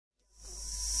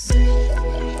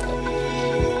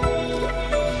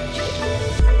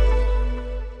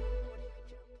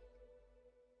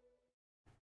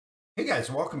Guys,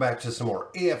 welcome back to some more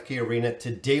AFK Arena.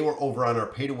 Today we're over on our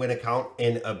pay to win account,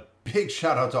 and a big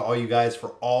shout out to all you guys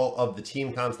for all of the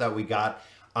team comps that we got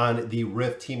on the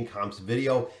Rift team comps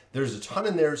video. There's a ton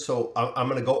in there, so I'm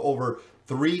going to go over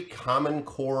 3 common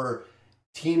core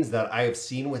teams that I have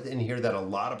seen within here that a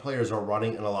lot of players are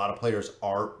running and a lot of players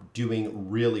are doing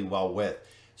really well with.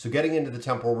 So getting into the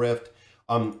Temporal Rift,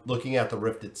 looking at the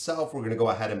Rift itself, we're going to go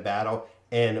ahead and battle,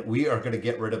 and we are going to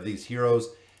get rid of these heroes.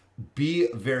 Be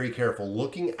very careful.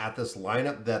 Looking at this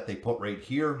lineup that they put right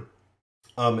here,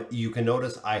 you can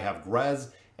notice I have Grez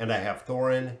and I have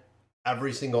Thorin.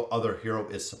 Every single other hero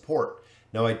is support.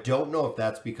 Now, I don't know if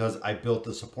that's because I built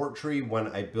the support tree when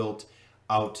I built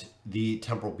out the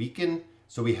Temporal Beacon.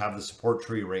 So we have the support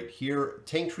tree right here.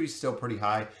 Tank tree is still pretty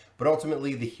high, but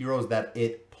ultimately the heroes that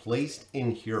it placed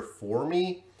in here for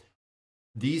me,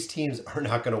 these teams are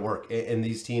not going to work, and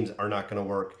these teams are not going to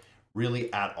work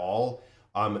really at all.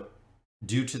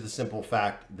 Due to the simple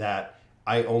fact that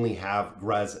I only have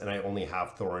Grez and I only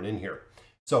have Thorin in here.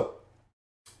 So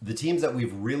the teams that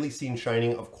we've really seen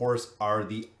shining, of course, are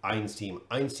the Ainz team.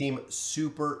 Ainz team,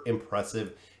 super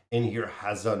impressive in here,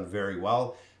 has done very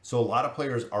well. So a lot of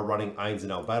players are running Ainz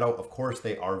and Albedo. Of course,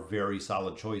 they are very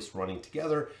solid choice running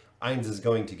together. Ainz is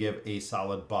going to give a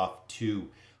solid buff to,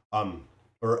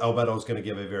 or Albedo is going to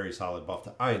give a very solid buff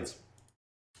to Ainz.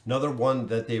 Another one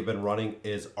that they've been running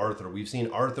is Arthur. We've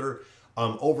seen Arthur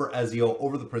over Ezio,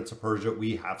 over the Prince of Persia.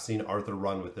 We have seen Arthur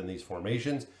run within these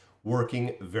formations,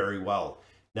 working very well.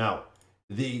 Now,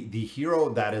 the hero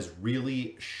that is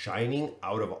really shining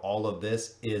out of all of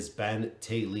this is Ben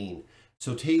Talene.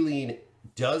 So Talene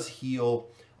does heal,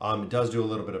 does do a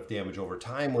little bit of damage over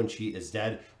time when she is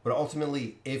dead, but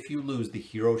ultimately, if you lose the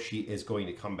hero, she is going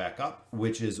to come back up,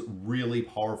 which is really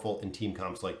powerful in team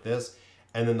comps like this.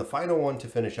 And then the final one to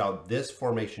finish out this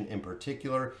formation in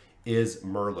particular is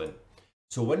Merlin.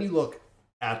 So when you look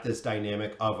at this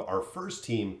dynamic of our first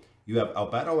team, you have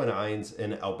Albedo and Ainz,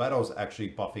 and Albedo's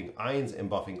actually buffing Ainz and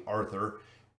buffing Arthur,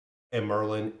 and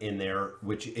Merlin in there,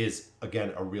 which is,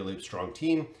 again, a really strong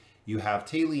team. You have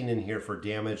Talene in here for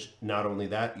damage. Not only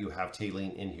that, you have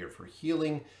Talene in here for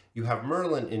healing. You have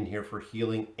Merlin in here for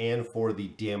healing and for the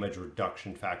damage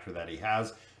reduction factor that he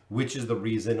has, which is the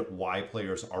reason why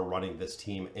players are running this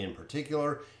team in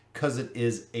particular, because it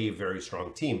is a very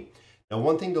strong team. Now,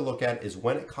 one thing to look at is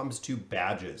when it comes to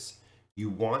badges, you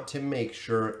want to make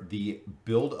sure the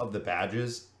build of the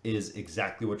badges is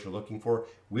exactly what you're looking for.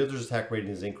 Wielder's attack rating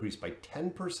is increased by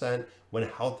 10% when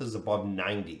health is above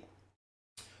 90.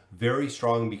 Very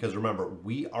strong, because remember,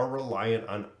 we are reliant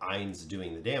on Ainz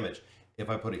doing the damage. If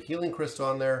I put a healing crystal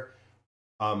on there,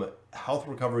 health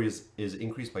recovery is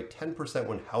increased by 10%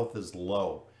 when health is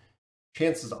low.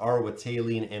 Chances are with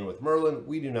Talene and with Merlin,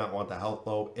 we do not want the health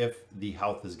low. If the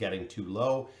health is getting too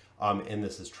low and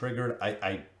this is triggered,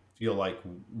 I feel like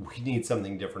we need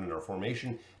something different in our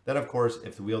formation. Then, of course,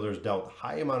 if the wielder is dealt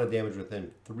high amount of damage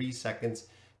within 3 seconds,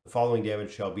 the following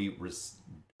damage shall be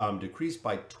decreased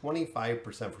by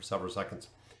 25% for several seconds.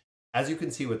 As you can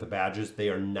see with the badges, they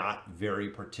are not very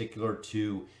particular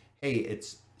to, hey,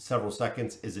 it's several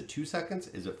seconds. Is it 2 seconds?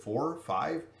 Is it 4,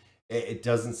 5? It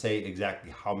doesn't say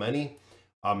exactly how many.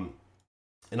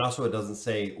 And also it doesn't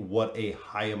say what a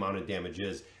high amount of damage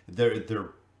is.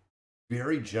 They're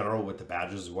very general with the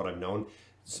badges, is what I've known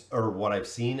or what I've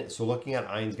seen. So looking at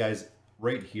Ainz, guys,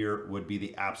 right here would be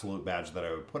the absolute badge that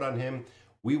I would put on him.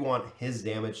 We want his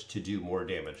damage to do more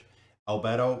damage.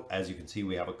 Albedo, as you can see,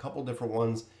 we have a couple different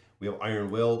ones. We have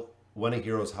Iron Will. When a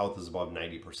hero's health is above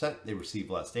 90%, they receive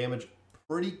less damage.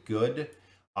 Pretty good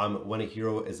when a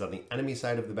hero is on the enemy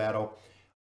side of the battle.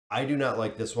 I do not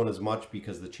like this one as much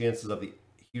because the chances of the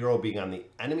hero being on the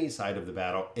enemy side of the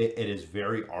battle, it is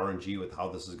very RNG with how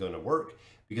this is going to work,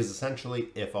 because essentially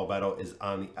if Albedo is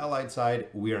on the allied side,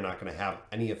 we are not going to have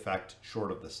any effect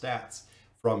short of the stats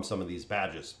from some of these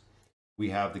badges. We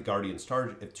have the Guardian's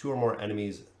Charge. If 2 or more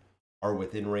enemies are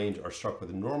within range are struck with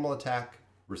a normal attack,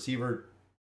 receiver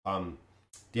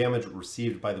damage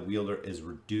received by the wielder is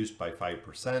reduced by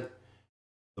 5%.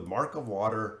 The Mark of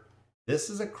Water, this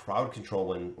is a crowd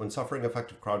control. When suffering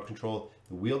effective crowd control,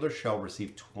 the wielder shall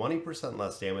receive 20%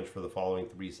 less damage for the following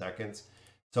 3 seconds.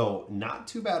 So not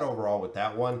too bad overall with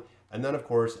that one. And then, of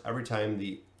course, every time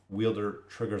the wielder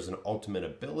triggers an ultimate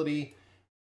ability,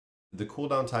 the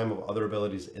cooldown time of other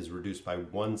abilities is reduced by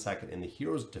 1 second, and the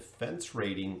hero's defense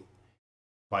rating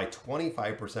by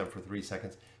 25% for 3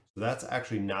 seconds. So that's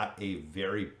actually not a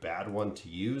very bad one to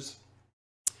use.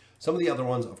 Some of the other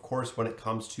ones, of course, when it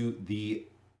comes to the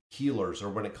healers or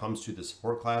when it comes to the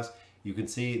support class, you can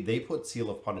see they put Seal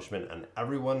of Punishment on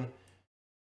everyone.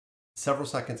 Several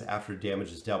seconds after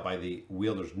damage is dealt by the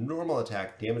wielder's normal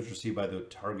attack, damage received by the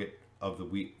target of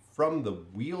from the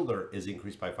wielder is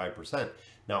increased by 5%.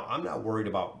 Now, I'm not worried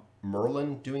about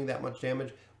Merlin doing that much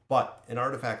damage, but an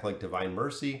artifact like Divine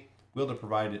Mercy, wielder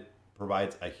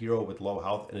provides a hero with low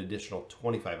health an additional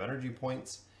 25 energy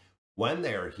points. When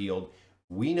they are healed,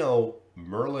 we know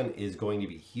Merlin is going to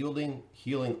be healing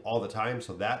all the time,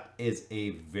 so that is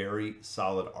a very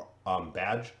solid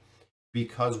badge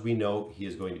because we know he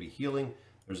is going to be healing.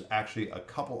 There's actually a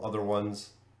couple other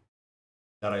ones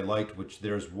that I liked, which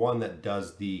there's one that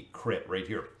does the crit right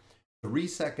here. 3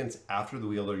 seconds after the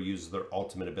wielder uses their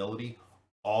ultimate ability,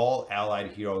 all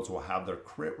allied heroes will have their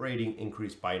crit rating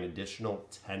increased by an additional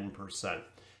 10%.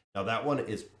 Now that one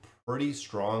is pretty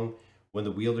strong when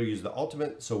the wielder uses the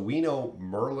ultimate, so we know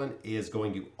Merlin is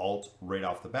going to ult right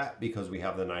off the bat because we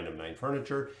have the 9 of 9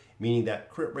 furniture, meaning that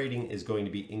crit rating is going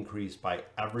to be increased by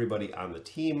everybody on the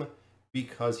team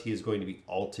because he is going to be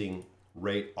ulting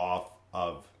right off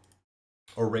of,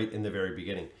 or right in the very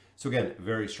beginning. So again,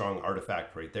 very strong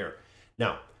artifact right there.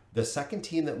 Now, the second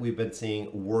team that we've been seeing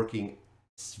working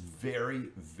very,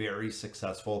 very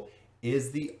successful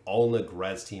is the Ulna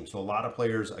Grez team. So a lot of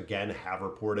players, again, have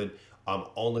reported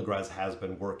Ulna Grez has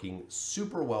been working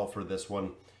super well for this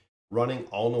one. Running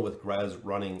Ulna with Grez,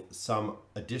 running some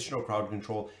additional crowd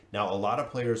control. Now, a lot of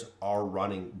players are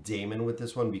running Daemon with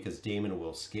this one because Daemon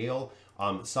will scale.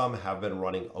 Some have been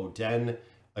running Oden,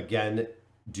 again,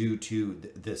 due to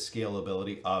the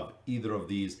scalability of either of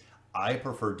these. I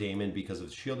prefer Daemon because of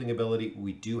the shielding ability.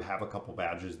 We do have a couple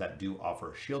badges that do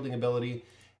offer shielding ability.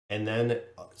 And then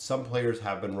some players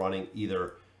have been running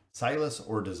either Silas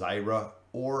or Desira,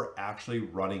 or actually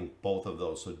running both of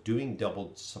those. So doing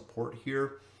double support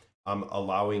here,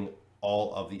 allowing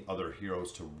all of the other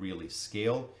heroes to really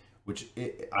scale, which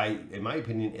in my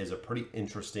opinion, is a pretty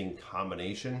interesting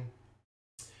combination.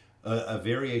 A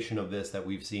variation of this that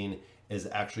we've seen is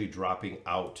actually dropping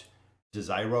out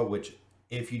Desira, which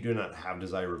if you do not have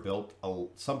Desira built,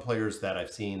 some players that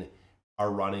I've seen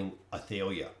are running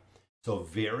Athalia. So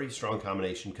very strong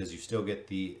combination because you still get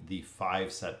the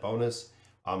 5 set bonus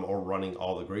or running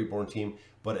all the Greatborn team.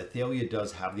 But Athalia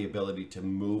does have the ability to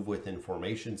move within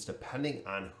formations depending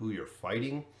on who you're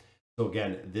fighting. So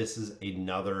again, this is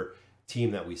another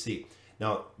team that we see.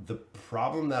 Now, the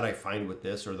problem that I find with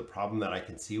this, or the problem that I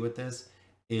can see with this,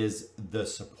 is the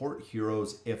support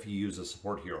heroes if you use a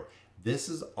support hero. This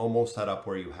is almost set up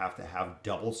where you have to have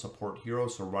double support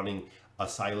heroes. So running a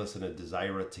Silas and a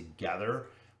Desira together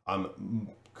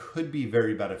could be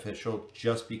very beneficial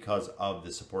just because of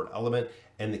the support element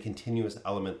and the continuous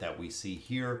element that we see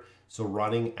here. So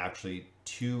running actually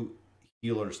 2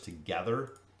 healers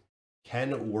together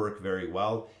can work very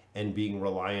well, and being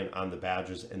reliant on the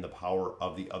badges and the power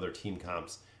of the other team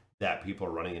comps that people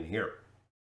are running in here.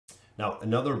 Now,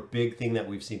 another big thing that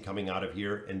we've seen coming out of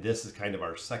here, and this is kind of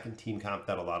our second team comp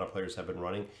that a lot of players have been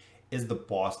running, is the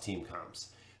boss team comps.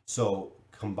 So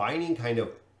combining kind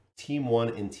of team 1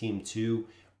 and team 2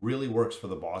 really works for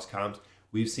the boss comps.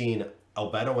 We've seen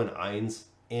Albedo and Ainz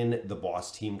in the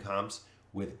boss team comps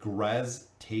with Grez,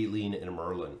 Talene, and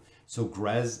Merlin. So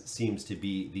Grez seems to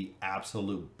be the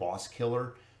absolute boss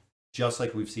killer, just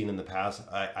like we've seen in the past.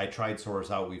 I tried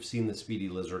Soros out. We've seen the Speedy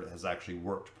Lizard has actually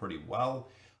worked pretty well.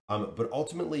 But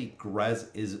ultimately, Grez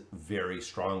is very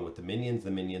strong with the minions.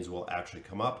 The minions will actually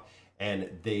come up and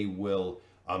they will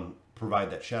provide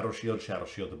that Shadow Shield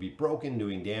to be broken,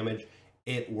 doing damage.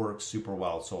 It works super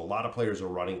well. So a lot of players are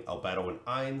running Albedo and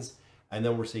Ainz, and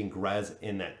then we're seeing Grez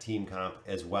in that team comp,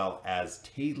 as well as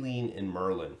Talene and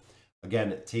Merlin.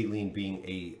 Again, Talene being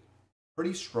a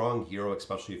pretty strong hero,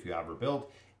 especially if you have her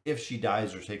built. If she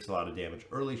dies or takes a lot of damage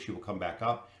early, she will come back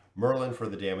up. Merlin for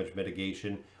the damage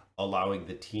mitigation, allowing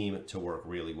the team to work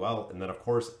really well. And then, of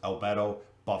course, Albedo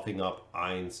buffing up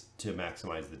Ainz to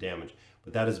maximize the damage.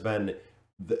 But that has been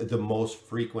the most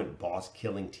frequent boss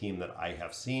killing team that I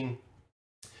have seen.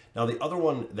 Now, the other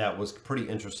one that was pretty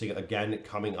interesting, again,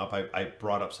 coming up, I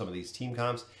brought up some of these team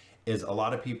comps, is a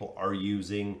lot of people are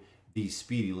using the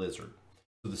Speedy Lizard.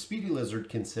 So the Speedy Lizard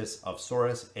consists of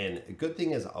Soros, and a good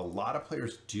thing is a lot of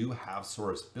players do have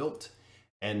Soros built,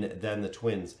 and then the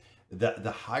twins.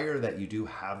 The higher that you do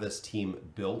have this team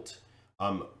built,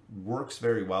 works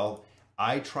very well.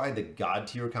 I tried the God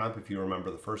tier comp. If you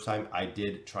remember the first time I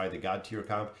did try the God tier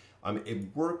comp,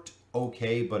 it worked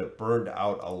okay, but it burned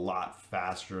out a lot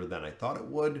faster than I thought it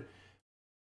would.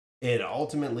 And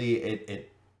ultimately,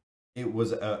 it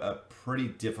was a pretty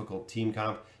difficult team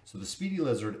comp. So the Speedy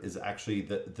Lizard is actually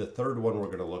the third one we're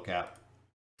going to look at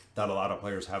that a lot of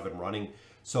players have been running.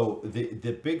 So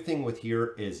the big thing with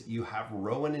here is you have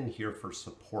Rowan in here for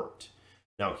support.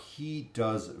 Now, he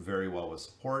does very well with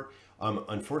support.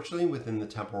 Unfortunately, within the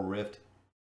Temporal Rift,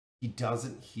 he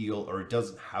doesn't heal or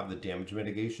doesn't have the damage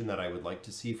mitigation that I would like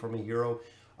to see from a hero.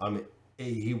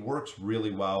 He works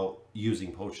really well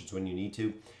using potions when you need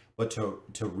to, but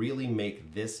to really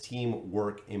make this team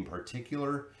work in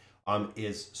particular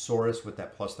is Saurus with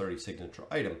that plus 30 signature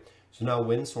item. So now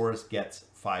when Saurus gets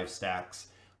 5 stacks,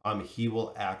 he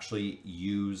will actually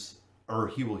use, or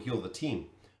he will heal the team,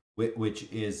 which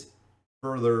is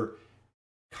further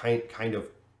kind of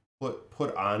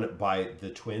put on by the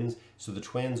twins. So the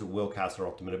twins will cast their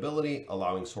ultimate ability,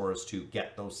 allowing Saurus to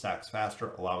get those stacks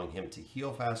faster, allowing him to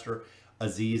heal faster.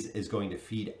 Aziz is going to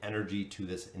feed energy to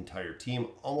this entire team,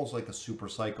 almost like a super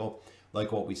cycle,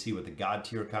 like what we see with the God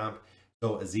tier comp.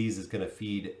 So Aziz is going to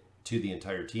feed to the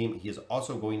entire team. He is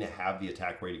also going to have the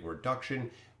attack rating reduction,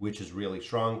 which is really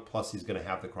strong. Plus, he's going to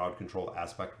have the crowd control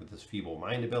aspect with his feeble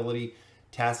mind ability.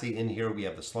 Tassie in here, we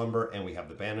have the slumber and we have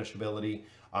the banish ability.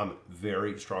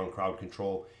 Very strong crowd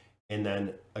control. And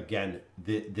then again,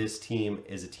 this team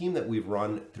is a team that we've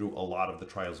run through a lot of the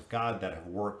trials of God that have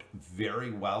worked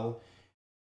very well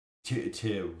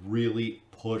to really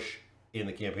push in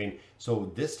the campaign.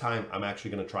 So this time I'm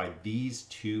actually going to try these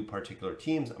two particular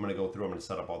teams. I'm going to go through, I'm going to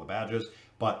set up all the badges,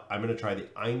 but I'm going to try the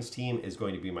Ainz team is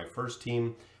going to be my first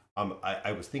team.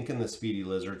 I was thinking the Speedy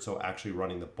Lizard, so actually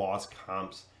running the boss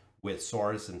comps with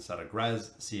Saurus instead of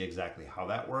Grez, see exactly how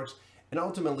that works. And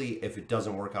ultimately, if it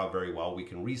doesn't work out very well, we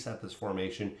can reset this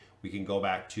formation. We can go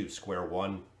back to square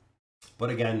one.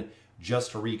 But again,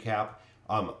 just to recap,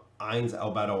 Ainz,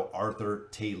 Albedo, Arthur,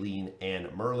 Talene,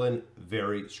 and Merlin,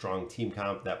 very strong team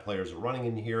comp that players are running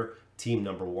in here. Team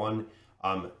number one.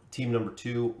 Team number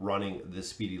two, running the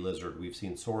Speedy Lizard. We've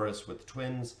seen Saurus with the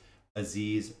twins,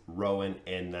 Aziz, Rowan,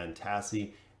 and then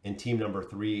Tassie. And team number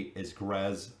three is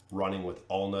Grez running with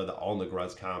Alna, the Alna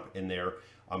Grez comp in there.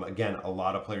 Again, a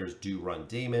lot of players do run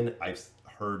Damon. I've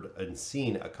heard and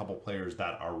seen a couple players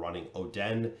that are running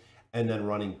Oden and then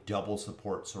running double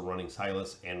support. So running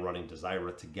Silas and running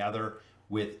Desira together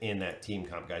within that team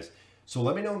comp, guys. So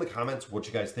let me know in the comments what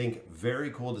you guys think. Very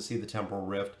cool to see the Temporal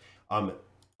Rift.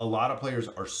 A lot of players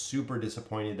are super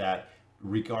disappointed that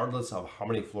regardless of how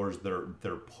many floors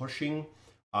they're pushing,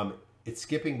 it's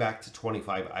skipping back to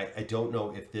 25. I don't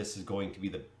know if this is going to be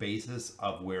the basis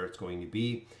of where it's going to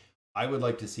be. I would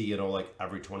like to see, you know, like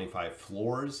every 25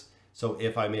 floors. So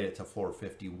if I made it to floor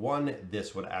 51,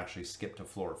 this would actually skip to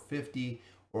floor 50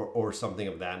 or something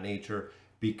of that nature,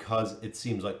 because it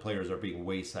seems like players are being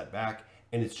way set back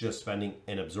and it's just spending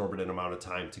an exorbitant amount of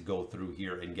time to go through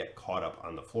here and get caught up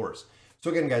on the floors. So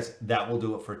again, guys, that will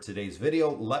do it for today's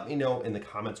video. Let me know in the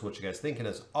comments what you guys think. And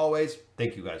as always,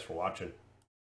 thank you guys for watching.